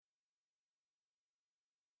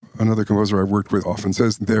another composer I worked with often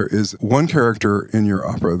says there is one character in your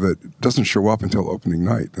opera that doesn't show up until opening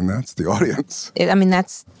night, and that's the audience.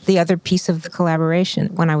 That's the other piece of the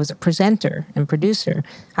collaboration. When I was a presenter and producer,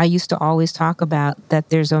 I used to always talk about that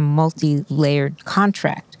there's a multi-layered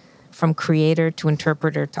contract from creator to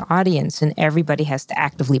interpreter to audience, and everybody has to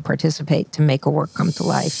actively participate to make a work come to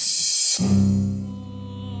life.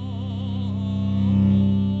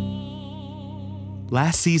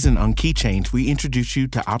 Last season on Key Change, we introduced you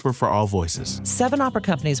to Opera for All Voices. 7 opera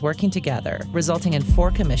companies working together, resulting in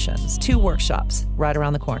 4 commissions, 2 workshops right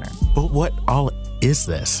around the corner. But what all is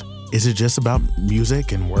this? Is it just about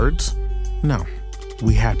music and words? No,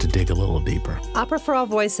 we had to dig a little deeper. Opera for All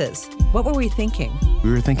Voices. What were we thinking?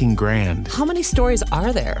 We were thinking grand. How many stories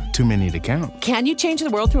are there? Too many to count. Can you change the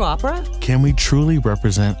world through opera? Can we truly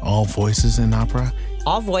represent all voices in opera?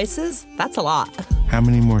 All voices? That's a lot. How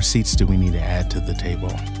many more seats do we need to add to the table?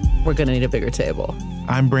 We're going to need a bigger table.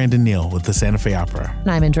 I'm Brandon Neal with the Santa Fe Opera. And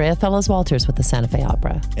I'm Andrea Fellows-Walters with the Santa Fe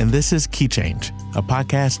Opera. And this is Key Change, a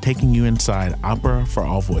podcast taking you inside Opera for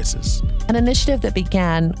All Voices. An initiative that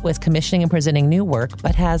began with commissioning and presenting new work,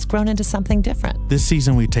 but has grown into something different. This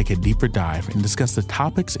season, we take a deeper dive and discuss the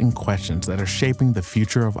topics and questions that are shaping the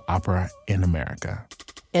future of opera in America.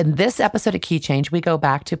 In this episode of Key Change, we go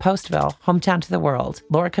back to Postville, Hometown to the World,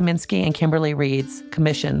 Laura Kaminsky and Kimberly Reed's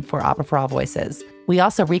commission for Opera for All Voices. We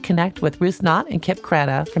also reconnect with Ruth Knott and Kip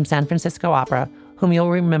Krana from San Francisco Opera, whom you'll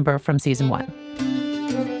remember from season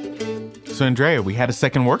 1. So, Andrea, we had a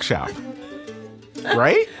second workshop,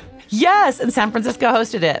 right? Yes, and San Francisco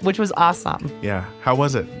hosted it, which was awesome. Yeah. How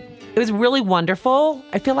was it? It was really wonderful.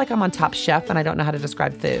 I feel like I'm on Top Chef and I don't know how to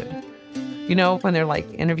describe food. You know, when they're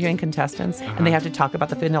like interviewing contestants and they have to talk about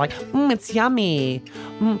the food and they're like, it's yummy.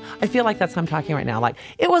 I feel like that's how I'm talking right now. Like,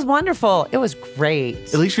 it was wonderful. It was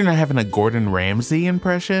great. At least you're not having a Gordon Ramsay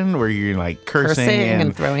impression where you're like cursing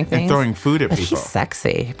and throwing things. And throwing food at but people. He's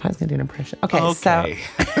sexy. He probably going to do an impression. Okay.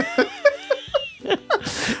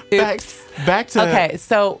 Back to... Okay,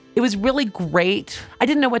 so it was really great. I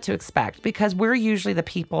didn't know what to expect because we're usually the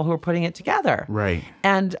people who are putting it together. Right.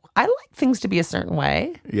 And I like things to be a certain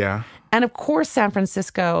way. Yeah. And of course, San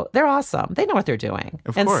Francisco, they're awesome. They know what they're doing.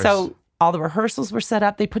 Of course. So all the rehearsals were set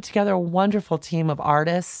up. They put together a wonderful team of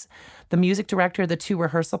artists. The music director, the 2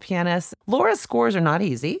 rehearsal pianists. Laura's scores are not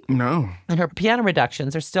easy. No. And her piano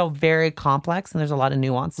reductions are still very complex and there's a lot of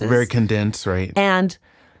nuances. Very condensed, right? And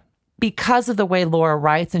because of the way Laura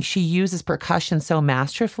writes and she uses percussion so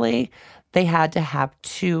masterfully, they had to have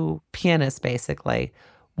 2 pianists, basically.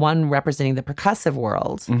 One representing the percussive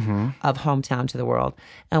world of Hometown to the World,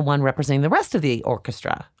 and one representing the rest of the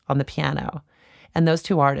orchestra on the piano. And those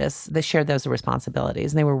 2 artists, they shared those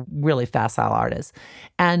responsibilities, and they were really facile artists.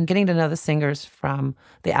 And getting to know the singers from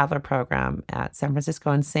the Adler program at San Francisco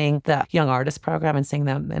and seeing the Young Artist program and seeing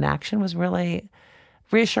them in action was really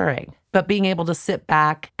reassuring. But being able to sit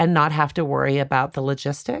back and not have to worry about the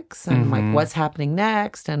logistics and like what's happening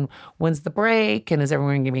next and when's the break and is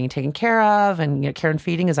everyone being taken care of and care and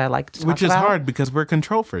feeding, as I like to talk about. Which is hard because we're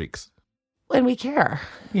control freaks. And we care.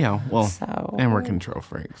 Yeah, well, and we're control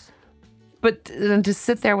freaks. But to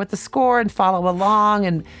sit there with the score and follow along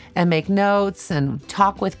and make notes and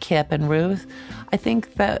talk with Kip and Ruth, I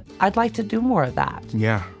think that I'd like to do more of that.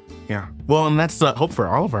 Yeah. Yeah. Well, and that's the hope for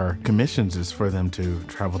all of our commissions is for them to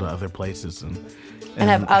travel to other places and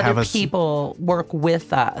have other people work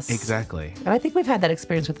with us. Exactly. And I think we've had that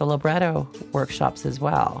experience with the libretto workshops as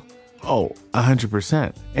well. Oh,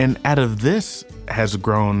 100%. And out of this has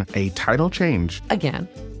grown a title change. Again.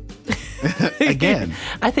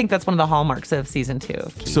 I think that's one of the hallmarks of season 2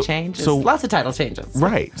 of Key Change. So lots of title changes.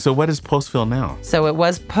 Right. So what is Postville now? So it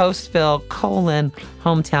was Postville,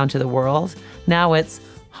 Hometown to the World. Now it's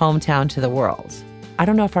Hometown to the World. I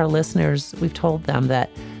don't know if our listeners, we've told them that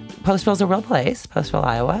Postville's a real place, Postville,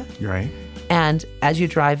 Iowa. Right. And as you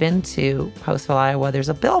drive into Postville, Iowa, there's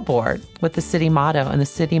a billboard with the city motto. And the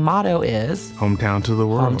city motto is... Hometown to the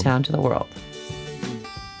World. Hometown to the World.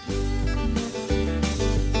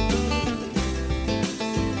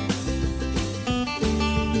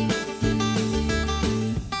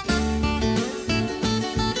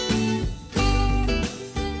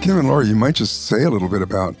 Kim and Laura, you might just say a little bit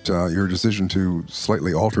about your decision to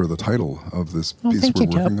slightly alter the title of this piece we're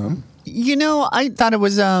working on. You know, I thought it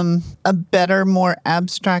was a better, more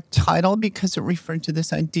abstract title because it referred to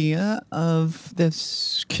this idea of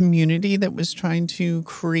this community that was trying to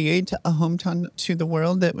create a hometown to the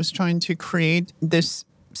world, that was trying to create this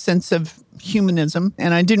sense of humanism.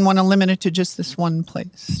 And I didn't want to limit it to just this one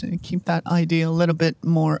place, to keep that idea a little bit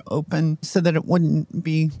more open so that it wouldn't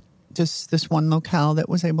be just this one locale that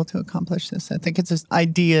was able to accomplish this. I think it's this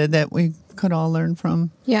idea that we could all learn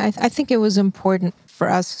from. Yeah, I think it was important for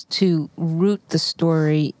us to root the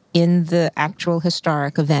story in the actual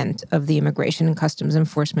historic event of the Immigration and Customs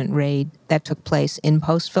Enforcement raid that took place in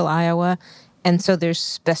Postville, Iowa. And so there's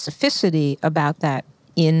specificity about that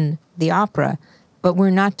in the opera, but we're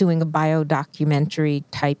not doing a biodocumentary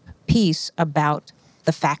type piece about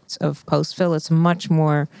the facts of Postville. It's much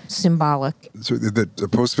more symbolic. So that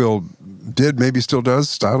Postville did, maybe still does,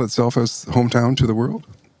 style itself as hometown to the world?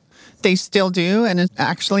 They still do, and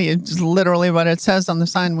it's literally what it says on the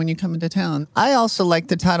sign when you come into town. I also like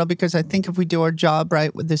the title because I think if we do our job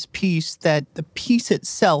right with this piece, that the piece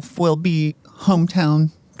itself will be hometown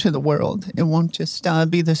to the world. It won't just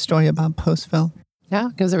be the story about Postville. Yeah,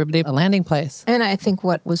 gives everybody a landing place. And I think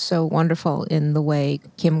what was so wonderful in the way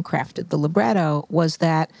Kim crafted the libretto was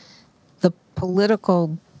that the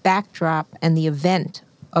political backdrop and the event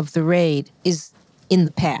of the raid is in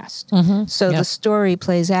the past. So the story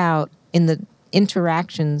plays out in the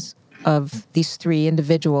interactions of these three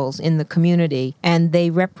individuals in the community, and they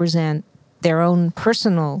represent their own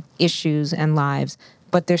personal issues and lives,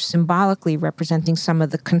 but they're symbolically representing some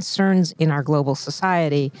of the concerns in our global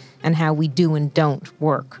society and how we do and don't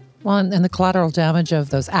work. Well, and the collateral damage of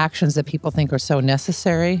those actions that people think are so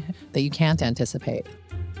necessary that you can't anticipate.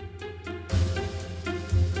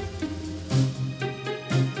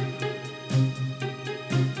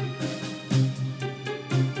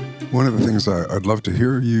 One of the things I'd love to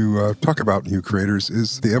hear you talk about, you creators,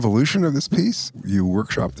 is the evolution of this piece. You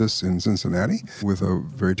workshopped this in Cincinnati with a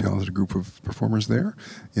very talented group of performers there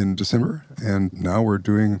in December. And now we're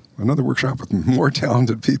doing another workshop with more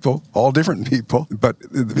talented people, all different people. But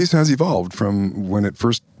the piece has evolved from when it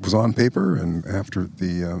first was on paper and after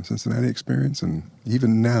the Cincinnati experience and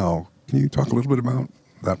even now. Can you talk a little bit about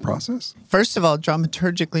that process? First of all,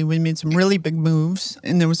 dramaturgically, we made some really big moves,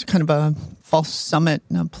 and there was kind of a false summit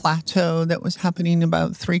and a plateau that was happening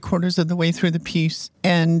about 3/4 of the way through the piece.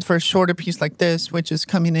 And for a shorter piece like this, which is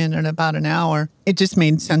coming in at about an hour, it just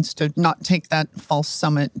made sense to not take that false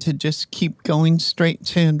summit, to just keep going straight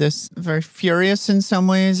to this very furious in some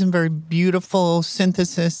ways and very beautiful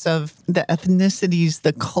synthesis of the ethnicities,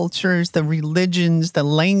 the cultures, the religions, the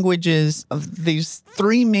languages of these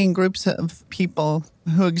three main groups of people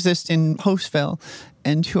who exist in Postville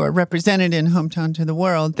and who are represented in Hometown to the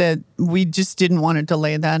World, that we just didn't want to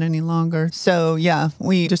delay that any longer. So yeah,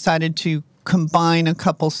 we decided to combine a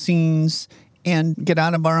couple scenes and get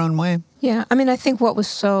out of our own way. Yeah, I mean, I think what was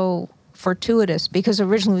so fortuitous, because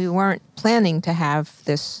originally we weren't planning to have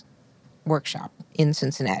this workshop in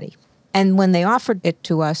Cincinnati. And when they offered it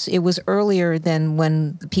to us, it was earlier than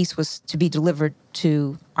when the piece was to be delivered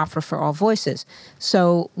to Opera for All Voices.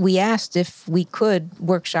 So we asked if we could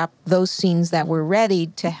workshop those scenes that were ready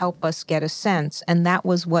to help us get a sense. And that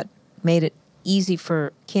was what made it easy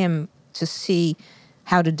for Kim to see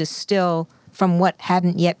how to distill from what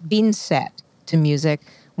hadn't yet been set to music,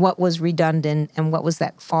 what was redundant and what was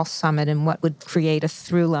that false summit and what would create a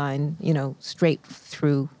through line, straight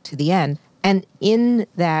through to the end. And in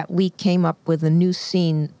that, we came up with a new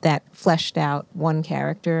scene that fleshed out one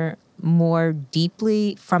character more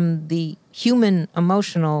deeply from the human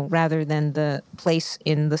emotional rather than the place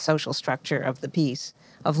in the social structure of the piece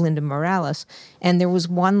of Linda Morales. And there was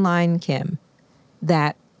one line, Kim,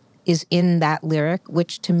 that is in that lyric,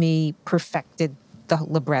 which to me perfected the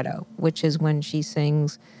libretto, which is when she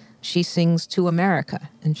sings to America.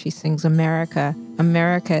 And she sings, America,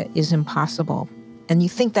 America is impossible. And you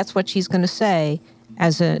think that's what she's going to say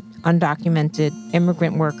as an undocumented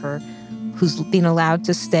immigrant worker who's been allowed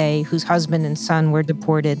to stay, whose husband and son were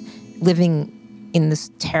deported, living in this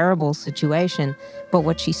terrible situation. But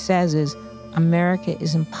what she says is, America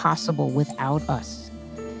is impossible without us.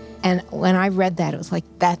 And when I read that, it was like,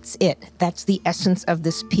 that's it. That's the essence of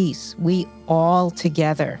this piece. We all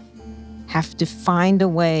together have to find a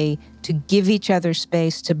way to give each other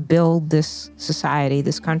space to build this society,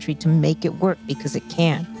 this country, to make it work, because it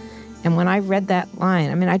can. And when I read that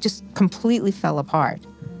line, I just completely fell apart.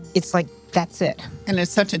 It's like, that's it. And it's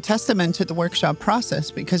such a testament to the workshop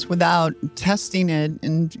process, because without testing it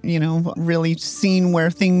and, really seeing where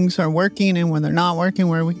things are working and when they're not working,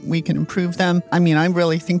 where we can improve them. I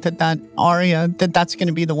really think that aria, that's going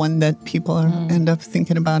to be the one that people end up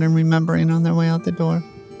thinking about and remembering on their way out the door.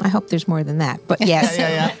 I hope there's more than that, but yes.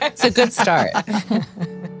 Yeah. It's a good start.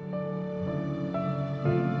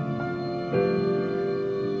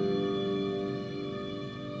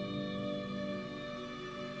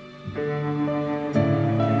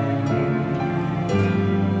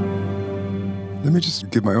 Let me just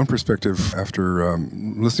give my own perspective after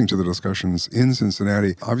listening to the discussions in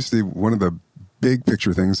Cincinnati. Obviously, one of the big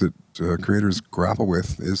picture things that creators grapple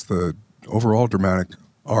with is the overall dramatic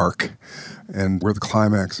arc and where the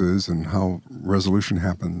climax is and how resolution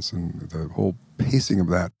happens and the whole pacing of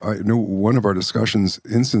that. I know one of our discussions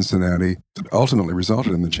in Cincinnati that ultimately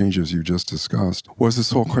resulted in the changes you just discussed was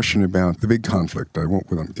this whole question about the big conflict. I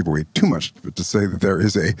won't give away too much, but to say that there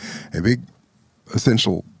is a big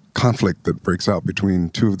essential conflict that breaks out between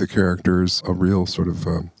two of the characters, a real sort of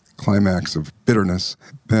climax of bitterness,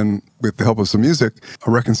 then with the help of some music,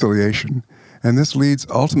 a reconciliation. And this leads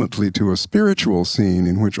ultimately to a spiritual scene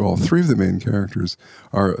in which all three of the main characters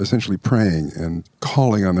are essentially praying and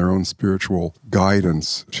calling on their own spiritual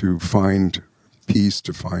guidance to find peace,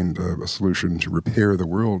 to find a solution, to repair the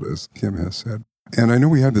world, as Kim has said. And I know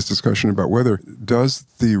we had this discussion about whether does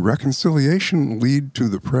the reconciliation lead to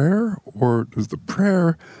the prayer or does the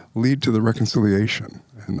prayer lead to the reconciliation?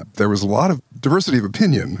 And there was a lot of diversity of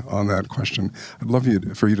opinion on that question. I'd love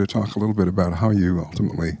for you to talk a little bit about how you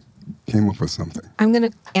ultimately came up with something. I'm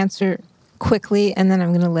going to answer quickly, and then I'm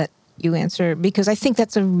going to let you answer, because I think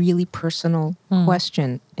that's a really personal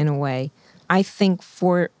question in a way. I think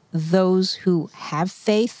for those who have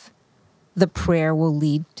faith, the prayer will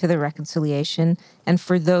lead to the reconciliation. And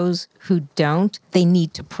for those who don't, they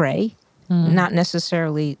need to pray, not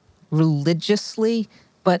necessarily religiously,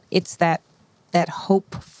 but it's that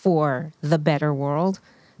hope for the better world.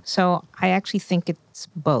 So I actually think it's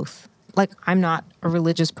both. Like, I'm not a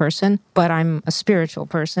religious person, but I'm a spiritual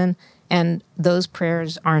person. And those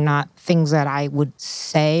prayers are not things that I would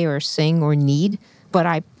say or sing or need, but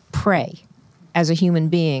I pray as a human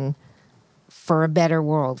being for a better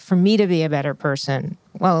world, for me to be a better person.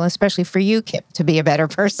 Well, especially for you, Kip, to be a better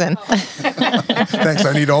person. Thanks.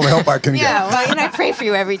 I need all the help I can get. Yeah, well, and I pray for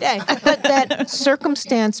you every day. But that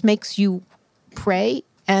circumstance makes you pray,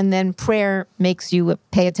 and then prayer makes you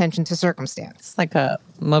pay attention to circumstance. It's like a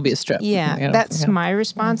Mobius strip. Yeah, that's my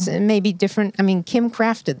response. It may be different. I mean, Kim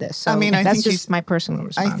crafted this, so that's just my personal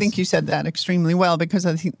response. I think you said that extremely well, because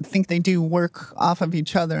I think they do work off of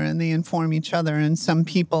each other and they inform each other. And some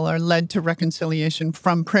people are led to reconciliation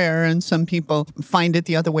from prayer, and some people find it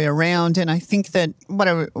the other way around. And I think that what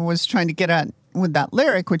I was trying to get at with that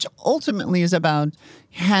lyric, which ultimately is about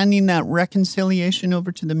handing that reconciliation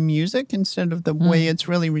over to the music instead of the way it's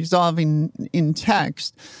really resolving in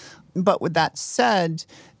text. But with that said,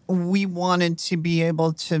 we wanted to be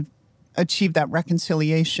able to achieve that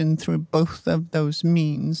reconciliation through both of those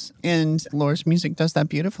means. And Laura's music does that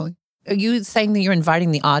beautifully. Are you saying that you're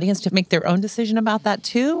inviting the audience to make their own decision about that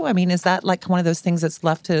too? I mean, is that like one of those things that's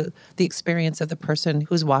left to the experience of the person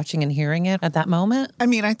who's watching and hearing it at that moment? I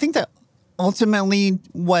mean, I think that ultimately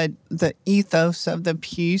what the ethos of the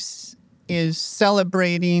piece is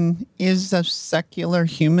celebrating is a secular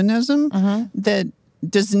humanism that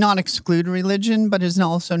does not exclude religion, but is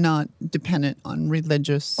also not dependent on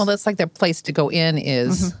religious. Well, that's like the place to go in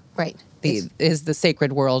is right. Is the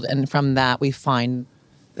sacred world, and from that we find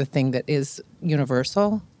the thing that is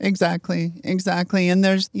universal. Exactly. And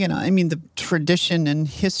there's, the tradition and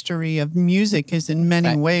history of music is in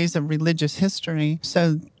many ways a religious history.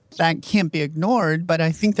 So that can't be ignored. But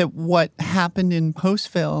I think that what happened in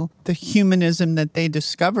Postville, the humanism that they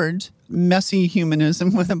discovered, messy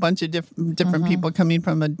humanism with a bunch of different people coming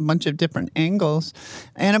from a bunch of different angles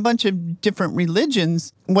and a bunch of different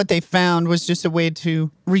religions, what they found was just a way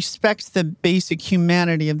to respect the basic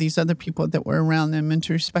humanity of these other people that were around them and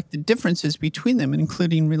to respect the differences between them,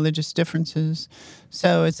 including religious differences.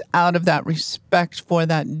 So it's out of that respect for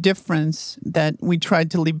that difference that we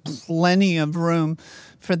tried to leave plenty of room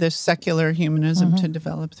for this secular humanism to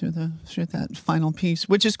develop through that final piece,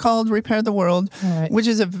 which is called Repair the World, which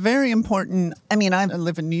is a very important. I mean, I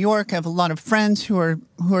live in New York. I have a lot of friends who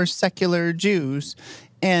are secular Jews.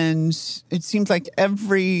 And it seems like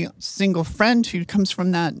every single friend who comes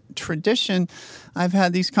from that tradition, I've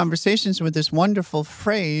had these conversations with this wonderful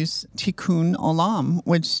phrase, tikkun olam,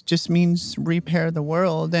 which just means repair the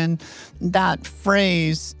world. And that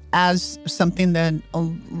phrase, as something that a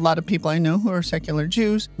lot of people I know who are secular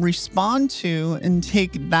Jews respond to and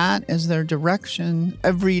take that as their direction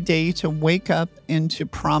every day to wake up and to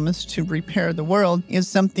promise to repair the world, is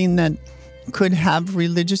something that could have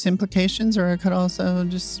religious implications, or it could also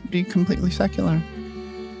just be completely secular.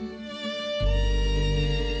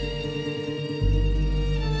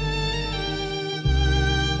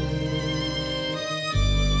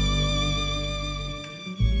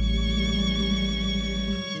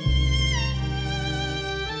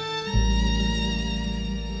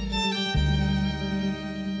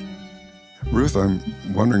 Ruth, I'm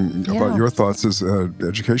wondering about your thoughts as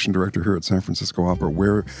education director here at San Francisco Opera,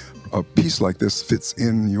 where a piece like this fits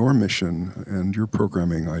in your mission and your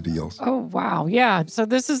programming ideals. Oh, wow. Yeah. So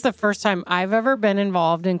this is the first time I've ever been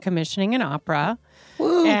involved in commissioning an opera.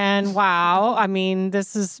 Woo. And wow, I mean,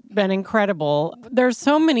 this has been incredible. There's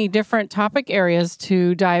so many different topic areas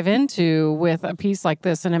to dive into with a piece like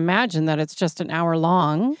this, and imagine that it's just an hour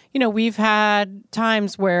long. You know, we've had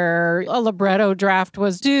times where a libretto draft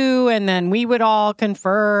was due, and then we would all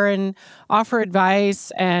confer and offer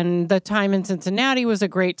advice. And the time in Cincinnati was a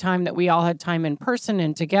great time that we all had time in person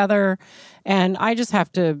and together. And I just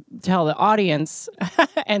have to tell the audience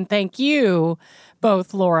and thank you,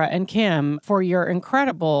 both Laura and Kim, for your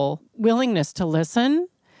incredible willingness to listen.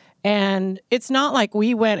 And it's not like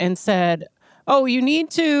we went and said, oh, you need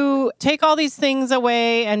to take all these things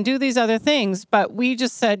away and do these other things. But we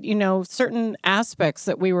just said, you know, certain aspects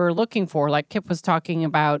that we were looking for, like Kip was talking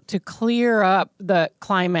about, to clear up the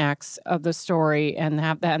climax of the story and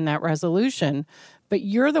have that in that resolution. But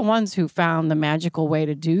you're the ones who found the magical way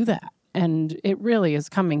to do that. And it really is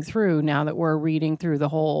coming through now that we're reading through the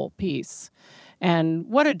whole piece. And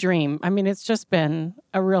what a dream. I mean, it's just been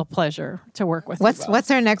a real pleasure to work with you both.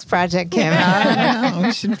 What's our next project, Kim? I don't know.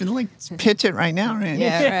 We should pitch it right now, Randy.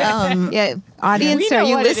 Yeah, right. Audience, are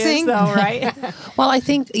you listening? Though, right? Well, I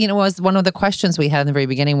think, was one of the questions we had in the very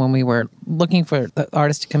beginning when we were looking for the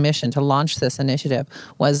artist to commission to launch this initiative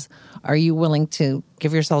was, are you willing to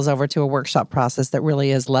give yourselves over to a workshop process that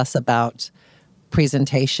really is less about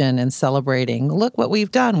presentation and celebrating, look what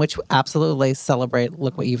we've done, which absolutely celebrate,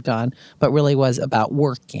 look what you've done, but really was about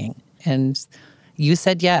working. And you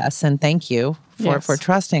said yes, and thank you for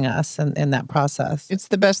trusting us in that process. It's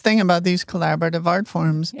the best thing about these collaborative art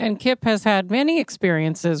forms. And Kip has had many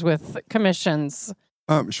experiences with commissions.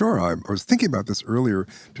 Sure. I was thinking about this earlier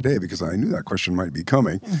today because I knew that question might be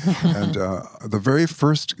coming. And the very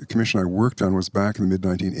first commission I worked on was back in the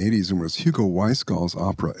mid-1980s and was Hugo Weisgall's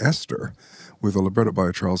opera Esther, with a libretto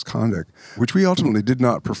by Charles Kondik, which we ultimately did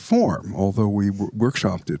not perform, although we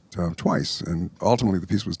workshopped it twice. And ultimately, the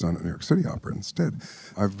piece was done at New York City Opera instead.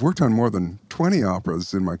 I've worked on more than 20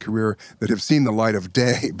 operas in my career that have seen the light of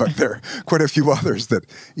day, but there are quite a few others that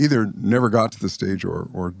either never got to the stage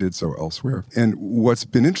or did so elsewhere. And what's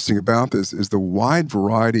been interesting about this is the wide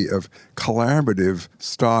variety of collaborative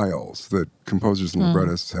styles that composers and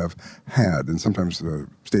librettists have had, and sometimes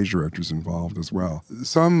stage directors involved as well.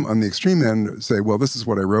 Some on the extreme end say, well, this is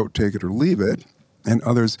what I wrote, take it or leave it. And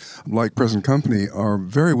others, like Present Company, are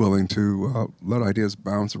very willing to let ideas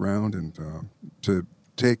bounce around and to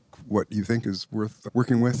take what you think is worth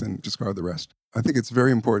working with and discard the rest. I think it's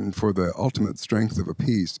very important for the ultimate strength of a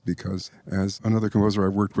piece because, as another composer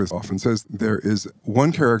I've worked with often says, there is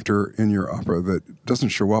one character in your opera that doesn't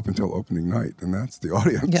show up until opening night, and that's the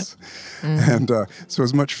audience. Yep. And so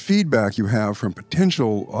as much feedback you have from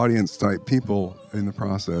potential audience-type people in the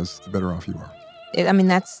process, the better off you are.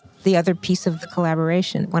 That's the other piece of the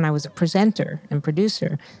collaboration. When I was a presenter and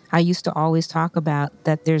producer, I used to always talk about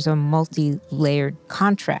that there's a multi-layered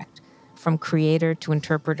contract from creator to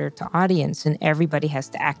interpreter to audience, and everybody has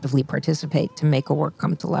to actively participate to make a work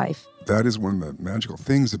come to life. That is one of the magical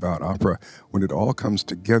things about opera, when it all comes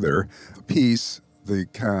together, the piece, the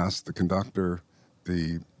cast, the conductor,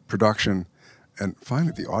 the production, and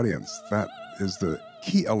finally the audience. That is the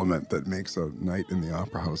key element that makes a night in the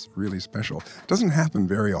opera house really special. It doesn't happen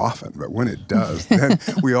very often, but when it does, then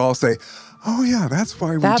we all say, oh yeah, that's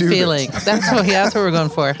why we do this. That feeling, that's what we're going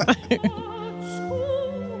for.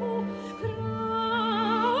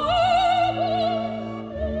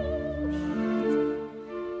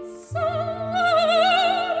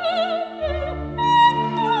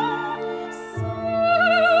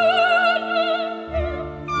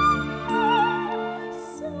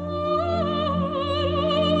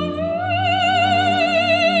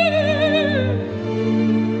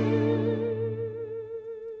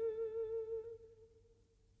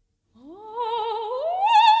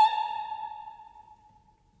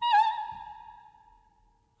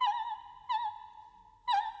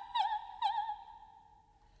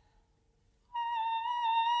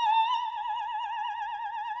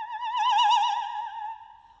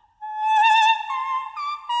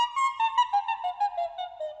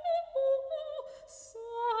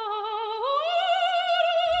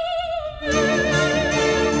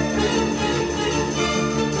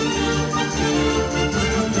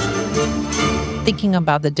 Thinking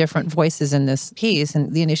about the different voices in this piece,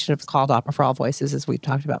 and the initiative called Opera for All Voices, as we've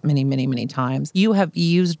talked about many, many, many times, you have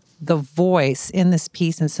used the voice in this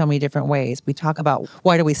piece in so many different ways. We talk about,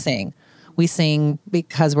 why do we sing? We sing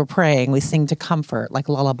because we're praying. We sing to comfort, like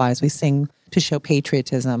lullabies. We sing to show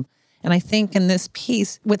patriotism. And I think in this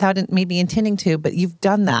piece, without it maybe intending to, but you've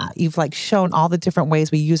done that. You've like shown all the different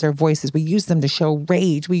ways we use our voices. We use them to show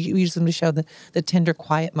rage. We use them to show the tender,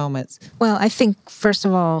 quiet moments. Well, I think, first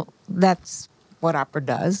of all, that's what opera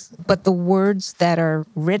does. But the words that are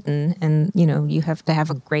written, and, you have to have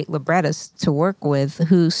a great librettist to work with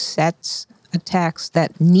who sets a text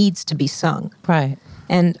that needs to be sung. Right.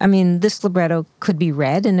 And, this libretto could be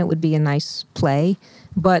read and it would be a nice play.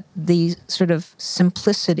 But the sort of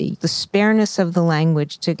simplicity, the spareness of the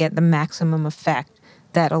language to get the maximum effect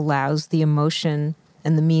that allows the emotion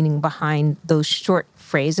and the meaning behind those short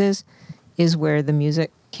phrases is where the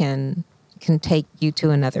music can take you to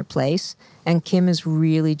another place. And Kim is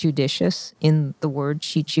really judicious in the words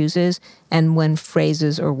she chooses and when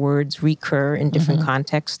phrases or words recur in different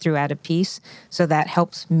contexts throughout a piece. So that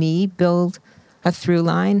helps me build a through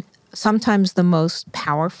line. Sometimes the most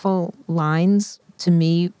powerful lines to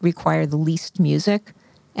me require the least music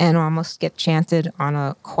and almost get chanted on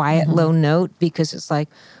a quiet, low note because it's like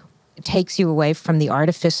it takes you away from the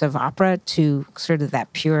artifice of opera to sort of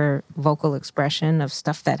that pure vocal expression of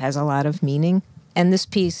stuff that has a lot of meaning. And this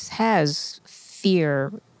piece has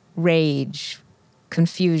fear, rage,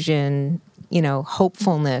 confusion,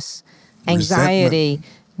 hopefulness, anxiety,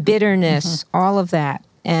 bitterness, all of that.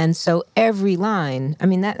 And so every line,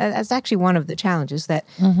 that's actually one of the challenges that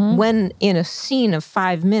when in a scene of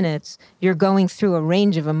 5 minutes, you're going through a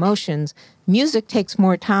range of emotions, music takes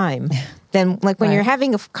more time than like when you're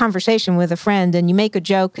having a conversation with a friend and you make a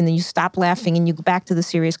joke and then you stop laughing and you go back to the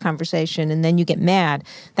serious conversation and then you get mad.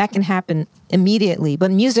 That can happen immediately.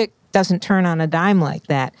 But music doesn't turn on a dime like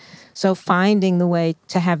that. So finding the way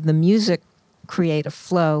to have the music create a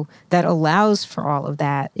flow that allows for all of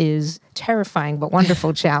that is terrifying but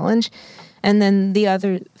wonderful challenge. And then the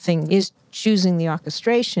other thing is choosing the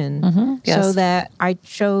orchestration so that I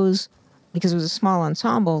chose, because it was a small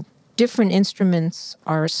ensemble, different instruments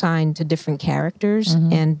are assigned to different characters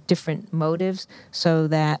and different motives so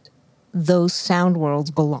that those sound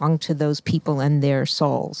worlds belong to those people and their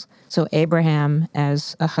souls. So Abraham,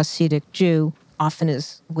 as a Hasidic Jew, often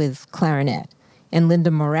is with clarinet. And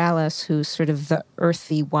Linda Morales, who's sort of the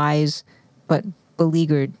earthy, wise, but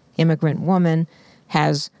beleaguered immigrant woman,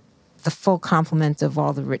 has the full complement of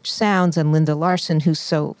all the rich sounds. And Linda Larson, who's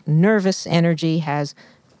so nervous energy, has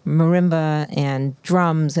marimba and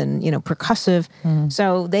drums and, percussive.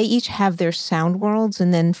 So they each have their sound worlds,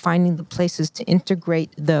 and then finding the places to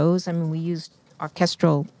integrate those. We used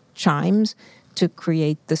orchestral chimes to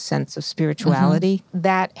create the sense of spirituality.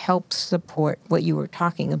 That helps support what you were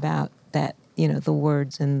talking about, that the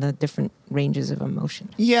words and the different ranges of emotion.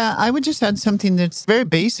 Yeah, I would just add something that's very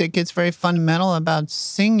basic. It's very fundamental about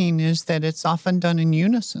singing is that it's often done in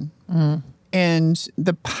unison. And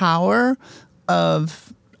the power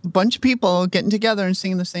of a bunch of people getting together and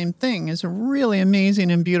singing the same thing is a really amazing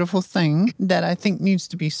and beautiful thing that I think needs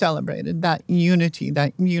to be celebrated. That unity,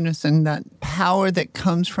 that unison, that power that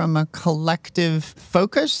comes from a collective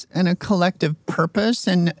focus and a collective purpose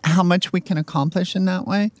and how much we can accomplish in that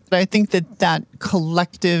way. But I think that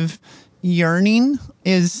collective yearning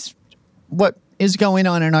is what is going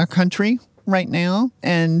on in our country right now.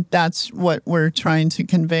 And that's what we're trying to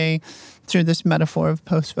convey through this metaphor of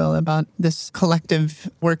Postville about this collective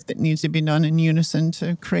work that needs to be done in unison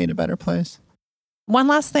to create a better place. One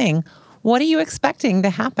last thing. What are you expecting to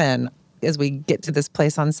happen as we get to this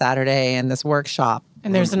place on Saturday and this workshop?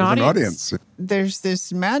 And there's an audience. There's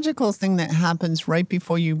this magical thing that happens right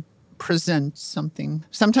before you present something.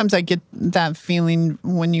 Sometimes I get that feeling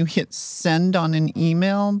when you hit send on an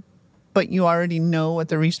email, but you already know what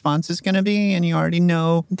the response is going to be, and you already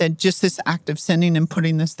know that just this act of sending and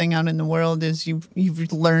putting this thing out in the world is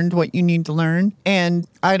you've learned what you need to learn. And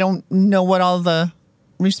I don't know what all the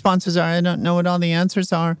responses are. I don't know what all the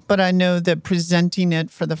answers are, but I know that presenting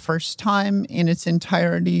it for the first time in its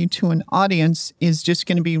entirety to an audience is just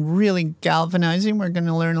going to be really galvanizing. We're going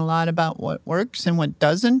to learn a lot about what works and what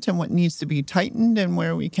doesn't and what needs to be tightened and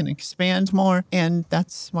where we can expand more. And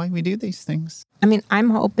that's why we do these things.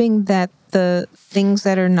 I'm hoping that the things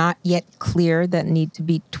that are not yet clear that need to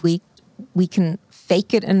be tweaked, we can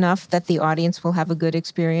fake it enough that the audience will have a good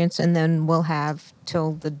experience, and then we'll have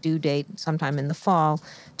till the due date sometime in the fall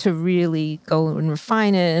to really go and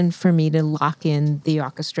refine it and for me to lock in the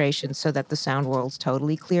orchestration so that the sound world's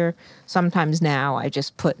totally clear. Sometimes now I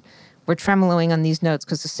just we're tremoloing on these notes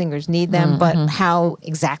because the singers need them, but how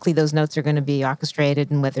exactly those notes are going to be orchestrated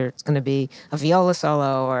and whether it's going to be a viola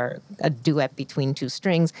solo or a duet between two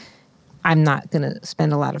strings, I'm not going to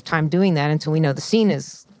spend a lot of time doing that until we know the scene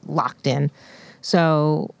is locked in.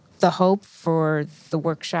 So the hope for the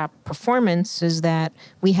workshop performance is that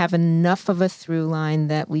we have enough of a through line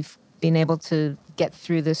that we've being able to get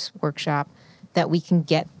through this workshop, that we can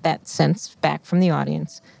get that sense back from the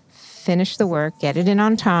audience, finish the work, get it in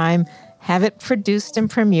on time, have it produced and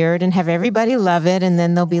premiered, and have everybody love it. And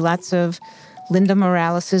then there'll be lots of Linda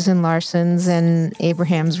Moraleses and Larsons and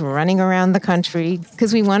Abrahams running around the country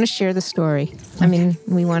because we want to share the story. I mean,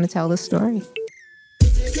 we want to tell the story.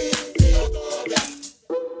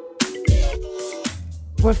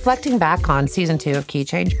 Reflecting back on season 2 of Key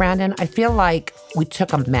Change, Brandon, I feel like we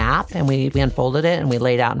took a map and we unfolded it and we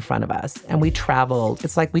laid out in front of us and we traveled.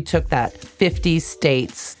 It's like we took that 50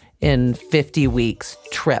 states in 50 weeks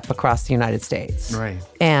trip across the United States. Right.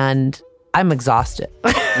 And I'm exhausted.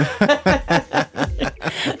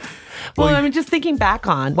 Well, I mean, just thinking back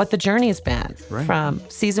on what the journey has been from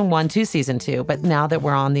season 1 to season 2, but now that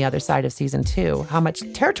we're on the other side of season 2, how much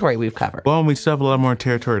territory we've covered. Well, we still have a lot more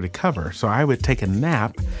territory to cover, so I would take a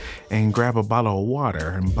nap and grab a bottle of water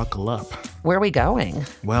and buckle up. Where are we going?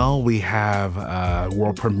 Well, we have a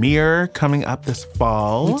world premiere coming up this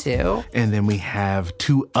fall. Me too. And then we have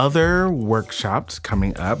 2 other workshops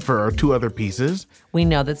coming up for our 2 other pieces. We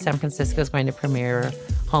know that San Francisco is going to premiere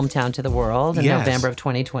Hometown to the World in November of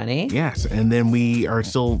 2020. Yes, and then we are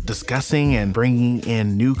still discussing and bringing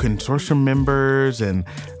in new consortium members and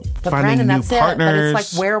finding Brandon, new that's partners. It. But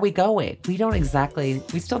it's like, where are we going? We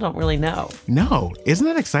still don't really know. No, isn't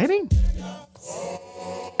that exciting?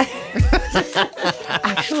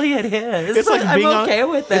 Actually, it is. It's like I'm okay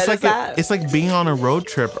with it. It's like being on a road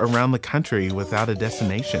trip around the country without a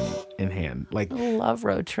destination in hand. Like, I love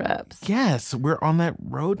road trips. yes, we're on that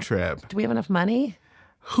road trip. Do we have enough money?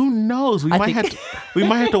 Who knows? We might have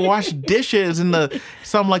to wash dishes in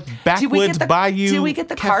some like backwoods bayou. Do we get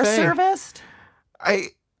the car cafe. serviced? I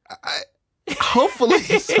hopefully.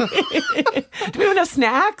 So. Do we have enough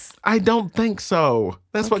snacks? I don't think so.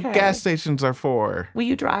 That's what Okay. gas stations are for. Will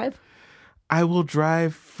you drive? I will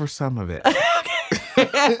drive for some of it.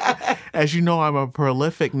 As you know, I'm a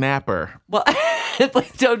prolific napper. Well,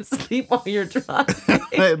 like, don't sleep while you're driving.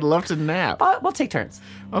 I'd love to nap. We'll take turns.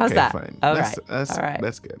 How's Okay, that? fine. All That's, right. That's, All right.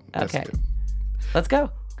 That's good. That's Okay. Let's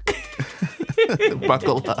go. good.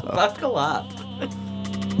 Buckle up. Buckle up.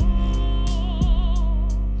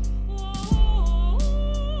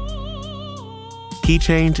 Key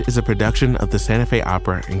Change is a production of the Santa Fe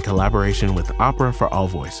Opera in collaboration with Opera for All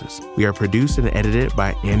Voices. We are produced and edited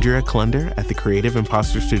by Andrea Klunder at the Creative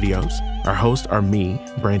Imposter Studios. Our hosts are me,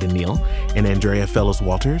 Brandon Neal, and Andrea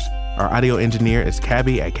Fellows-Walters. Our audio engineer is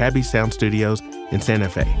Cabby at Cabby Sound Studios in Santa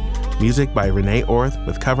Fe. Music by Renee Orth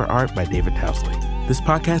with cover art by David Tousley. This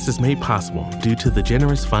podcast is made possible due to the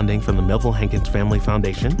generous funding from the Melville Hankins Family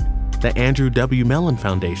Foundation, the Andrew W. Mellon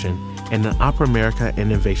Foundation, and an Opera America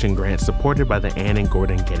Innovation Grant supported by the Anne and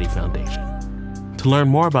Gordon Getty Foundation. To learn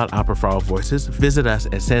more about Opera for All Voices, visit us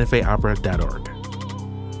at santafeopera.org.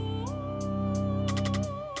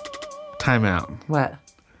 Time out. What?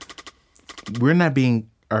 We're not being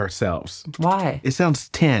ourselves. Why? It sounds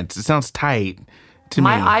tense. It sounds tight to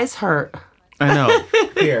My me. eyes hurt. I know.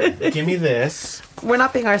 Here, give me this. We're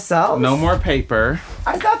not being ourselves. No more paper.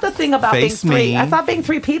 I thought the thing about Face being 3. me. I thought being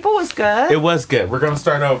 3 people was good. It was good. We're going to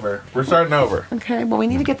start over. We're starting over. Okay, well, we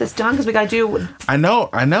need to get this done because we got to do. I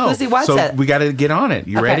know. Lucy, what's so it? we got to get on it.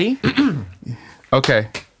 You Okay. ready? Okay.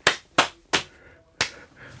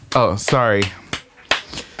 Oh, sorry.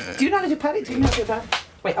 Do you know how to do putty? Do you know how to do that?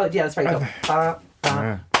 Wait, oh, yeah, that's right. Go. Ba,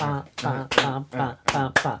 ba, ba, ba, ba, ba,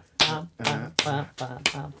 ba, ba.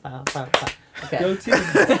 Okay.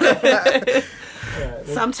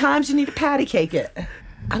 Sometimes you need to patty cake it.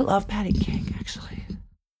 I love patty cake.